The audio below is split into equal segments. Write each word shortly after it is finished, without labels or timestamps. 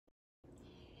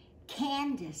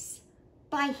Candace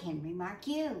by Henry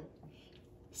Margu.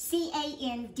 C-A-N-D-A-C-E,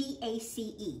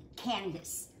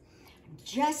 Candace. I'm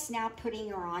just now putting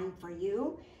her on for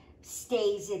you.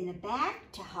 Stays in the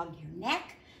back to hug your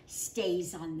neck.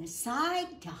 Stays on the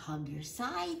side to hug your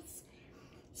sides.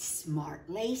 Smart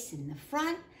lace in the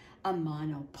front, a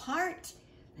mono part.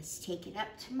 Let's take it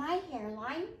up to my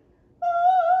hairline.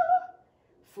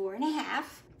 4.5.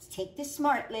 Let's take the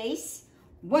smart lace.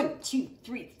 1, 2,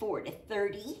 3, 4 to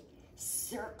 30.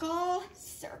 Circle,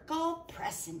 circle,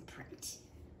 press and print.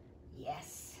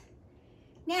 Yes.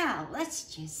 Now,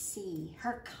 let's just see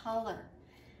her color.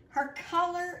 Her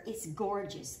color is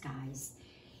gorgeous, guys.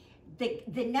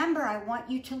 The number I want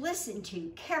you to listen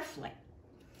to carefully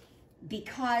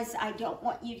because I don't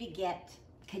want you to get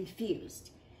confused.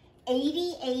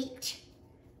 88,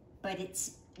 but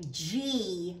it's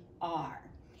G-R.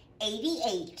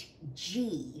 88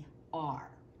 G-R.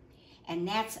 And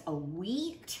that's a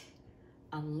wheat,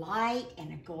 a light,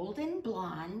 and a golden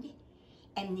blonde,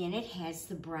 and then it has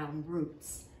the brown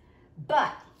roots.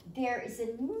 But there is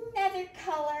another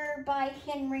color by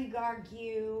Henry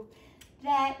Margu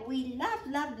that we love,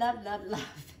 love, love, love,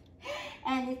 love,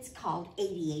 and it's called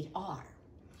 88R.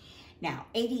 Now,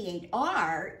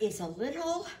 88R is a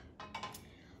little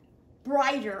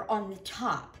brighter on the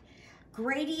top.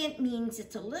 Gradient means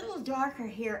it's a little darker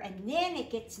here, and then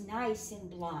it gets nice and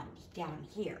blonde down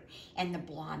here, and the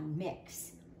blonde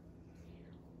mix.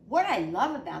 What I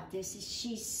love about this is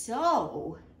she's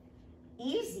so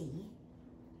easy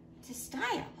to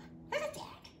style. Look at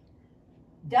that.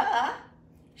 Duh.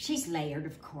 She's layered,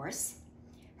 of course.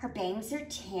 Her bangs are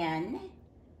 10,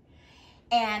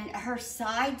 and her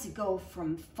sides go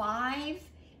from 5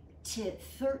 to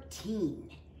 13.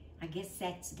 I guess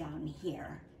that's down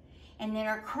here. And then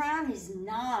her crown is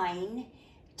 9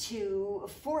 to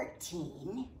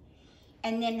 14.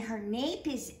 And then her nape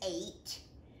is 8.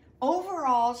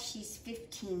 Overall, she's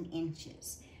 15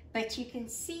 inches. But you can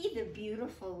see the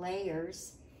beautiful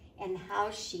layers and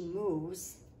how she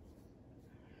moves.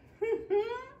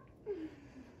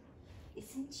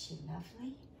 Isn't she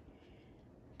lovely?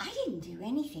 I didn't do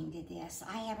anything to this.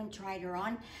 I haven't tried her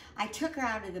on. I took her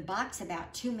out of the box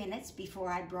about 2 minutes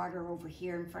before I brought her over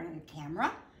here in front of the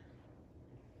camera.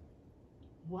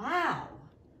 Wow,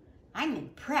 I'm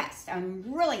impressed. I'm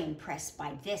really impressed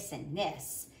by this and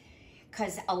this.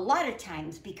 Because a lot of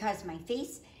times, because my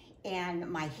face and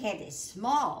my head is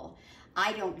small,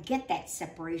 I don't get that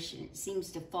separation. It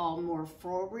seems to fall more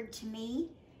forward to me.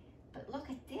 But look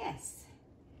at this.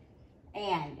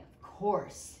 And of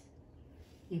course,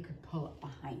 you could pull it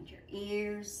behind your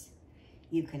ears.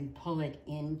 You can pull it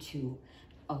into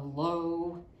a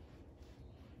low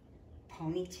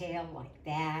ponytail like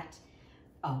that.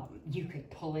 You could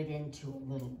pull it into a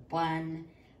little bun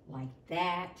like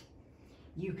that.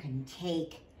 You can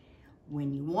take,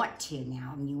 when you want to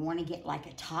now, and you want to get like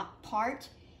a top part,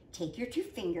 take your 2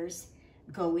 fingers,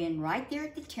 go in right there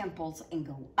at the temples and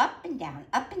go up and down,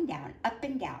 up and down, up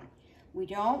and down. We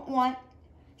don't want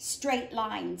straight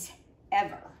lines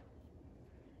ever.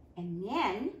 And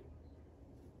then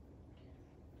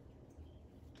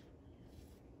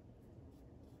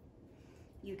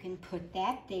you can put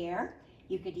that there.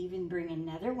 You could even bring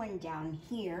another one down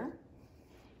here.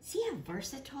 See how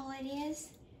versatile it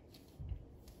is?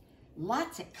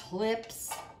 Lots of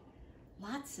clips,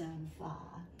 lots of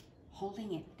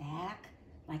holding it back.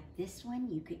 Like this one,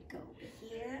 you could go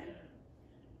here.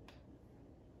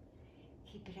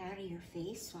 Keep it out of your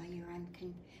face while you're on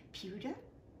computer.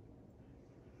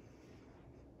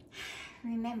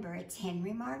 Remember, it's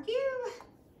Henry Margu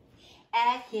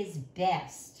at his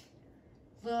best.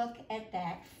 Look at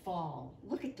that fall.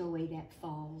 Look at the way that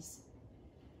falls.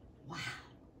 Wow.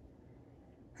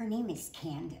 Her name is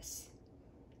Candace.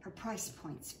 Her price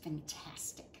point's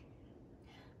fantastic.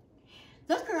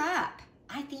 Look her up.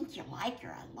 I think you'll like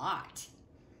her a lot.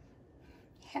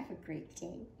 Have a great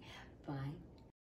day. Bye.